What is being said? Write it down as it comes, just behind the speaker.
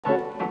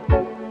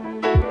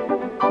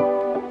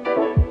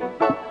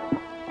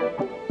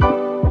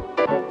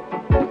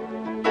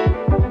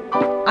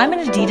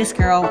Adidas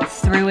girl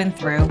through and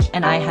through,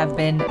 and I have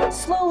been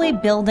slowly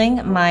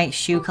building my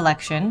shoe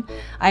collection.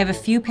 I have a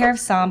few pair of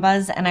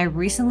Sambas, and I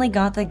recently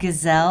got the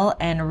Gazelle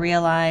and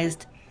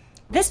realized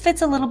this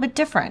fits a little bit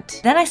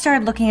different. Then I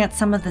started looking at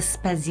some of the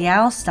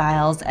Spezial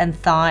styles and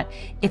thought,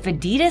 if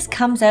Adidas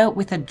comes out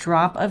with a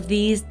drop of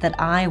these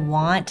that I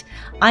want,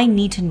 I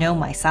need to know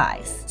my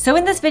size. So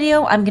in this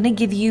video, I'm gonna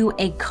give you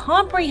a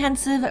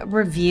comprehensive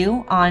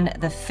review on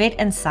the fit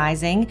and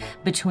sizing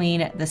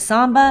between the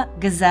Samba,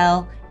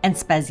 Gazelle, and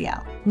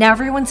Spezial. Now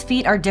everyone's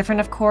feet are different,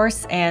 of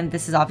course, and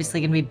this is obviously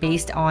going to be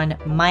based on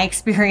my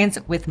experience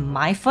with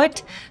my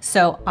foot.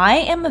 So I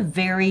am a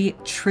very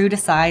true to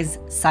size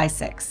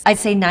 6. I'd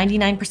say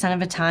 99% of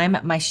the time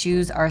my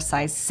shoes are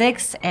size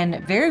 6,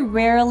 and very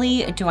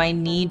rarely do I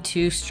need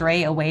to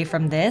stray away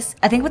from this.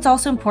 I think what's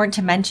also important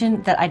to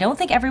mention that I don't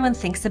think everyone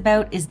thinks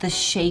about is the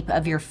shape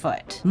of your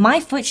foot.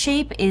 My foot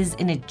shape is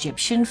an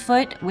Egyptian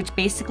foot, which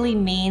basically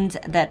means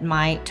that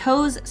my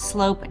toes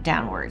slope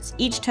downwards.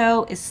 Each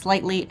toe is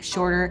slightly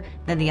shorter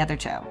than the other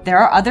toe. There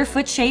are other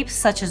foot shapes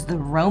such as the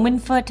Roman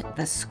foot,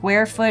 the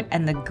square foot,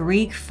 and the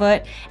Greek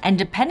foot, and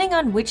depending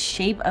on which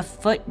shape of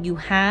foot you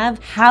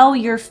have, how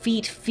your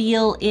feet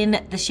feel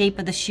in the shape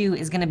of the shoe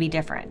is going to be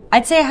different.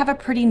 I'd say I have a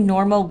pretty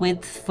normal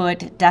width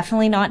foot,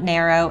 definitely not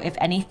narrow. If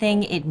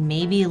anything, it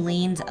maybe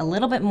leans a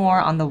little bit more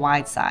on the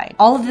wide side.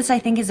 All of this I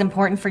think is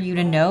important for you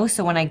to know,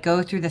 so when I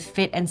go through the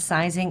fit and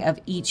sizing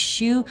of each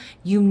shoe,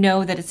 you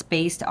know that it's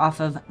based off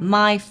of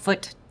my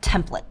foot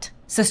template.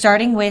 So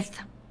starting with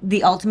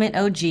the ultimate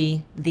OG,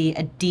 the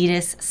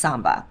Adidas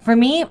Samba. For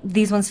me,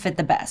 these ones fit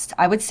the best.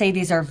 I would say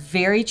these are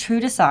very true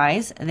to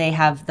size. They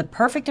have the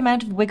perfect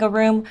amount of wiggle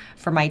room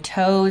for my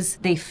toes.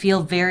 They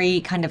feel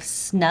very kind of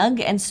snug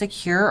and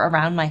secure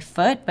around my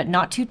foot, but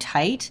not too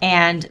tight.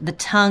 And the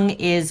tongue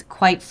is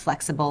quite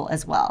flexible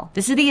as well.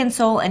 This is the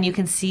insole, and you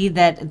can see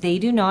that they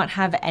do not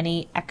have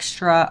any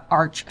extra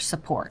arch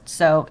support.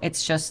 So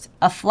it's just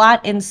a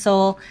flat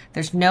insole.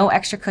 There's no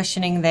extra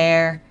cushioning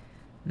there.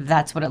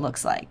 That's what it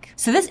looks like.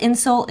 So this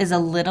insole is a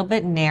little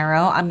bit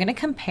narrow. I'm gonna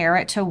compare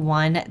it to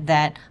one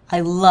that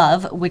I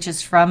love, which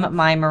is from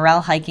my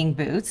Morel hiking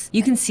boots.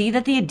 You can see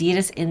that the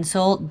Adidas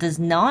insole does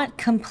not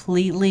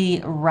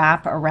completely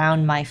wrap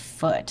around my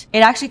foot. It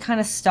actually kind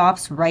of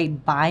stops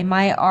right by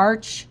my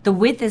arch. The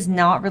width is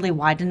not really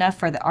wide enough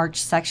for the arch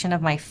section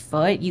of my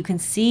foot. You can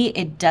see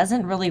it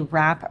doesn't really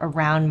wrap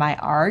around my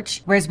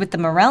arch, whereas with the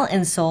Morel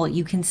insole,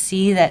 you can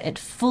see that it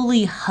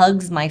fully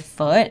hugs my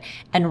foot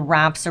and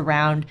wraps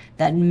around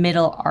that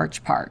middle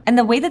arch part. And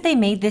the way that they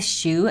made this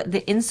shoe, the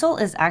insole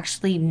is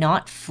actually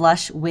not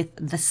flush with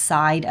the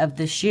side of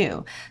the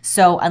shoe.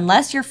 So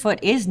unless your foot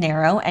is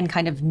narrow and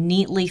kind of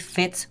neatly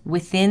fits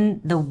within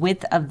the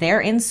width of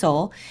their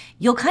insole,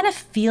 you'll kind of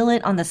feel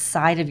it on the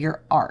side of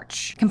your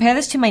arch. Compare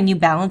this to my New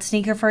Balance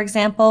sneaker, for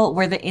example,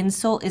 where the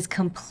insole is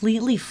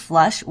completely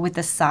flush with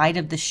the side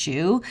of the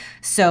shoe.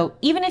 So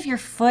even if your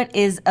foot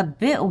is a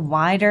bit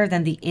wider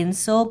than the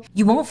insole,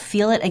 you won't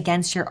feel it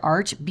against your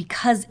arch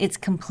because it's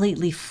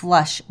completely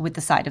flush with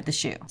the side of the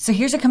shoe. So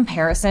here's a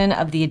comparison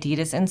of the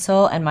Adidas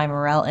insole and my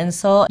Morel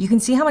insole. You can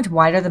see how much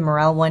wider the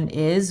Morel one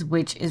is,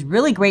 which is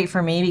really great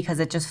for me because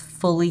it just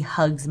fully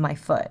hugs my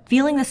foot.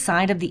 Feeling the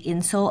side of the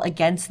insole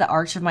against the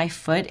arch of my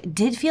foot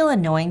did feel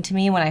annoying to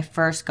me when I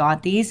first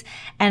got these,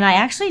 and I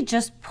actually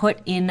just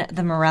put in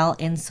the Morel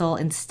insole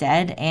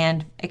instead,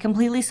 and it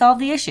completely solved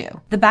the issue.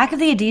 The back of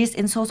the Adidas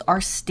insoles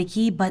are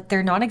sticky, but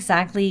they're not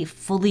exactly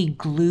fully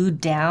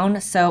glued down,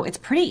 so it's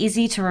pretty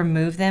easy to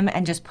remove them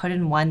and just put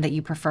in one that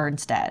you prefer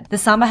instead. The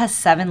Samba has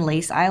 7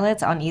 lace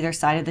eyelets on either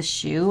side of the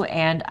shoe,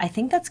 and I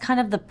think that's kind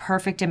of the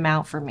perfect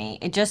amount for me.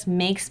 It just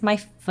makes my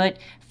foot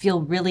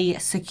feel really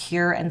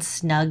secure and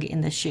snug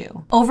in the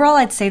shoe. Overall,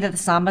 I'd say that the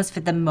Sambas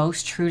fit the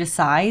most true to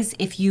size.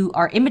 If you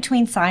are in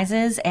between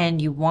sizes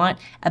and you want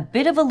a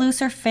bit of a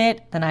looser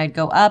fit, then I'd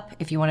go up.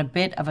 If you want a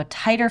bit of a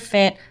tighter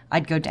fit,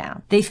 I'd go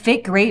down. They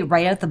fit great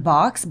right out the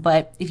box,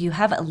 but if you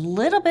have a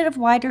little bit of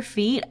wider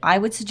feet, I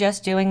would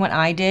suggest doing what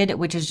I did,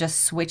 which is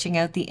just switching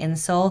out the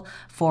insole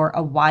for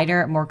a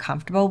wider, more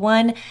comfortable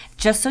one,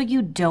 just so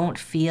you don't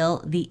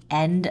feel the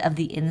end of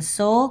the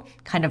insole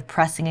kind of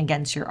pressing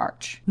against your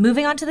arch.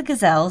 Moving on to the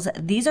Gazelles,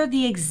 these are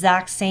the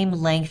exact same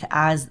length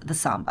as the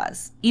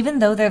Sambas. Even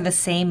though they're the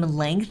same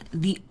length,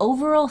 the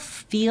overall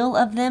feel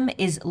of them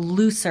is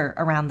looser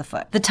around the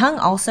foot. The tongue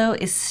also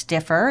is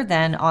stiffer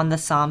than on the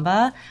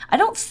Samba. I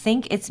don't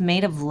think it's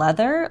made of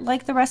leather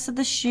like the rest of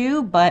the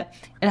shoe, but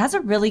it has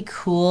a really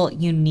cool,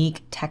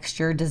 unique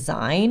texture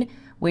design,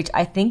 which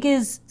I think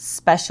is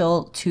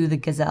special to the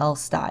Gazelle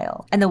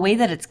style. And the way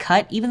that it's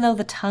cut, even though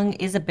the tongue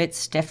is a bit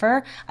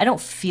stiffer, I don't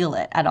feel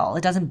it at all.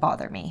 It doesn't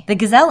bother me. The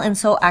Gazelle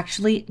insole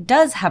actually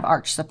does have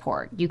arch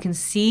support. You can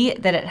see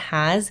that it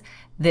has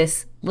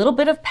this little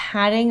bit of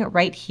padding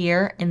right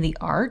here in the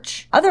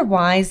arch.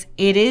 Otherwise,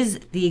 it is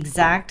the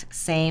exact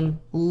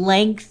same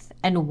length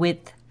and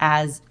width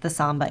as the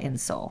Samba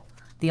insole.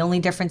 The only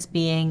difference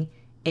being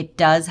it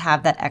does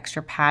have that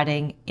extra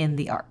padding in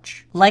the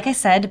arch. Like I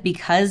said,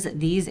 because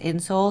these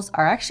insoles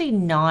are actually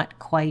not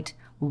quite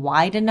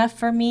wide enough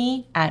for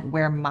me at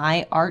where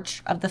my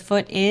arch of the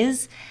foot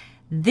is,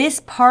 this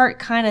part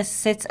kind of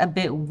sits a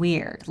bit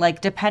weird. Like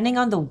depending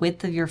on the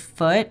width of your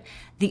foot,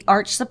 the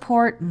arch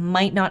support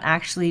might not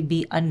actually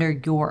be under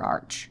your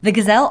arch. The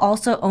Gazelle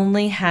also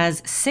only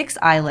has 6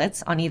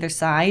 eyelets on either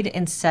side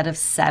instead of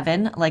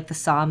 7 like the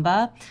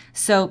Samba.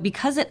 So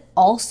because it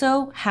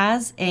also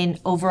has an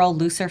overall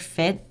looser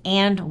fit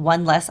and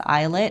 1 less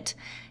eyelet,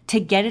 to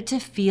get it to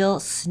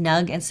feel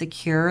snug and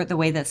secure the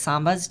way that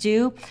Sambas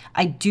do,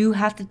 I do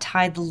have to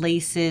tie the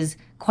laces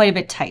quite a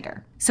bit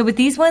tighter. So with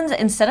these ones,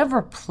 instead of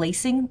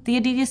replacing the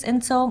Adidas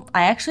insole,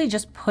 I actually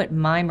just put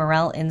my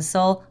Morel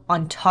insole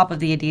on top of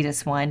the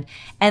Adidas one,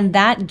 and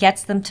that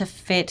gets them to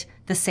fit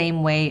the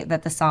same way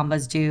that the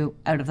Sambas do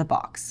out of the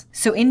box.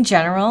 So in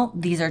general,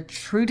 these are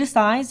true to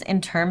size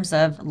in terms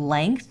of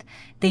length.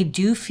 They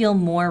do feel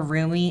more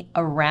roomy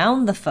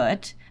around the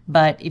foot,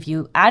 but if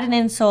you add an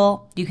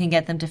insole, you can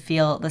get them to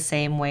feel the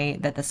same way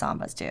that the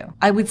Sambas do.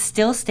 I would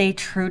still stay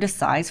true to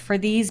size for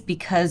these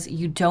because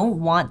you don't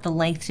want the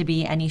length to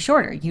be any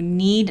shorter. You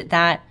need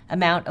that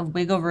amount of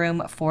wiggle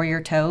room for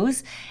your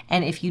toes.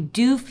 And if you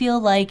do feel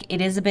like it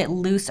is a bit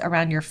loose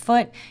around your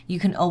foot, you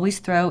can always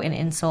throw an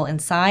insole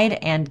inside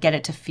and get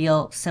it to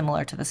feel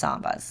similar to the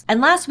Sambas. And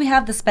last we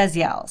have the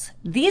Spezials.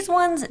 These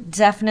ones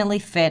definitely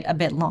fit a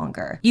bit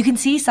longer. You can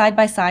see side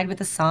by side with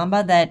the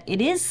Samba that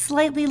it is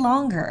slightly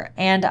longer.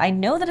 And I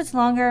know that it's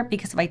longer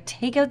because if I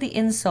take out the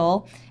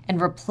insole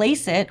and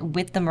replace it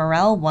with the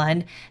Morel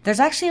one, there's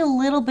actually a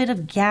little bit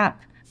of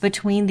gap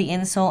between the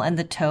insole and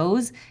the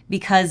toes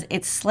because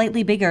it's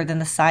slightly bigger than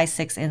the size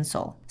 6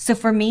 insole. So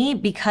for me,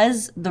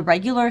 because the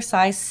regular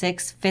size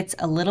 6 fits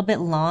a little bit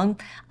long,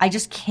 I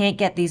just can't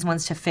get these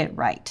ones to fit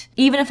right.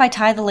 Even if I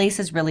tie the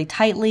laces really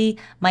tightly,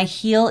 my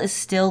heel is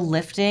still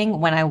lifting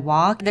when I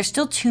walk. There's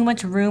still too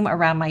much room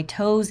around my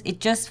toes.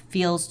 It just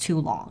feels too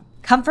long.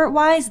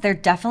 Comfort-wise, they're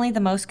definitely the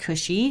most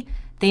cushy.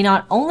 They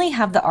not only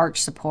have the arch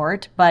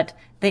support, but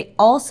they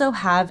also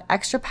have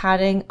extra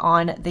padding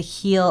on the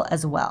heel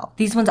as well.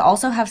 These ones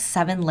also have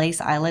 7 lace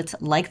eyelets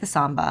like the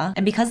Samba,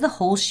 and because the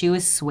whole shoe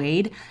is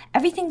suede,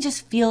 everything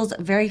just feels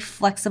very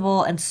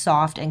flexible and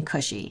soft and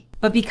cushy.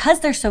 But because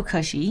they're so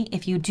cushy,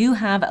 if you do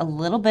have a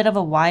little bit of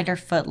a wider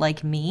foot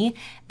like me,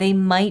 they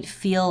might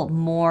feel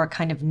more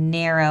kind of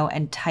narrow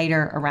and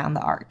tighter around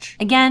the arch.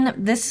 Again,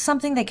 this is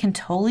something that can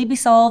totally be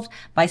solved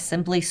by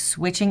simply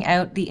switching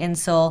out the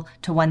insole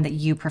to one that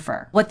you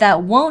prefer. What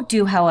that won't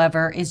do,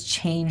 however, is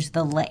change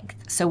the length.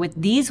 So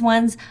with these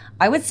ones,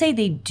 I would say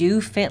they do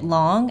fit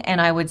long,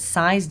 and I would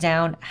size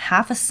down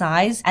half a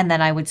size, and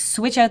then I would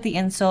switch out the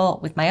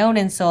insole with my own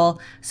insole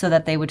so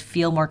that they would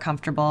feel more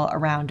comfortable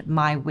around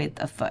my width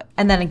of foot.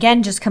 And then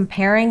again, just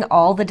comparing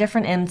all the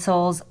different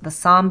insoles, the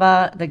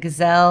Samba, the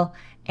Gazelle,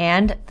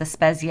 and the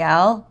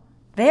Spezial,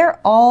 they're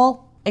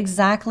all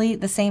exactly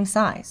the same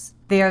size.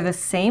 They are the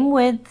same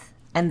width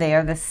and they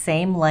are the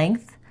same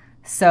length.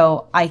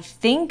 So I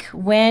think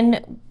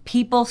when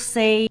people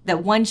say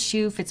that one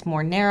shoe fits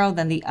more narrow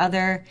than the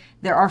other,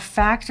 there are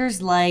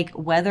factors like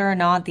whether or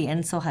not the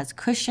insole has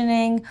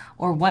cushioning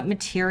or what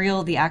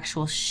material the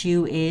actual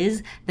shoe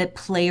is that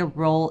play a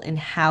role in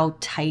how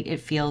tight it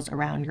feels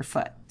around your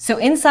foot. So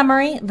in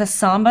summary, the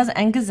Sambas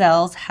and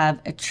Gazelles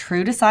have a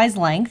true to size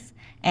length,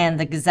 and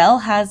the Gazelle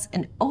has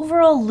an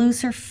overall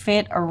looser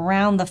fit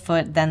around the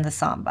foot than the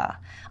Samba.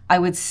 I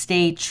would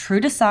stay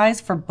true to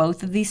size for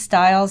both of these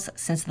styles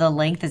since the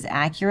length is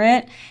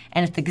accurate,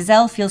 and if the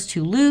Gazelle feels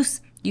too loose,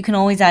 you can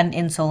always add an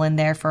insole in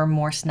there for a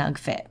more snug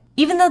fit.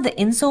 Even though the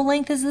insole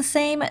length is the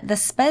same, the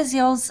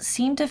Spezials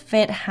seem to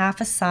fit half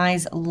a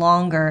size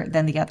longer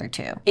than the other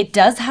two. It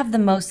does have the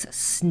most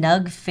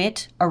snug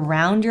fit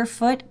around your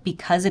foot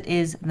because it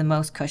is the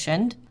most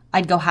cushioned.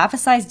 I'd go half a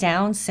size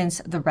down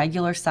since the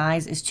regular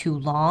size is too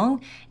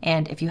long,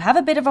 and if you have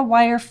a bit of a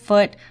wider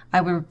foot, I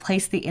would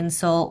replace the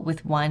insole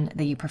with one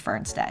that you prefer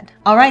instead.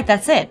 All right,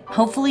 that's it.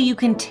 Hopefully you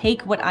can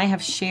take what I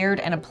have shared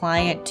and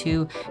apply it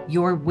to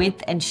your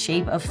width and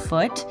shape of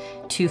foot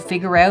to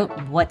figure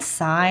out what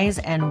size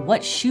and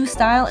what shoe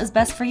style is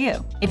best for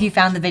you. If you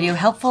found the video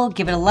helpful,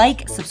 give it a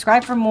like,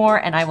 subscribe for more,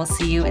 and I will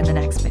see you in the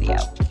next video.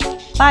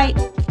 Bye.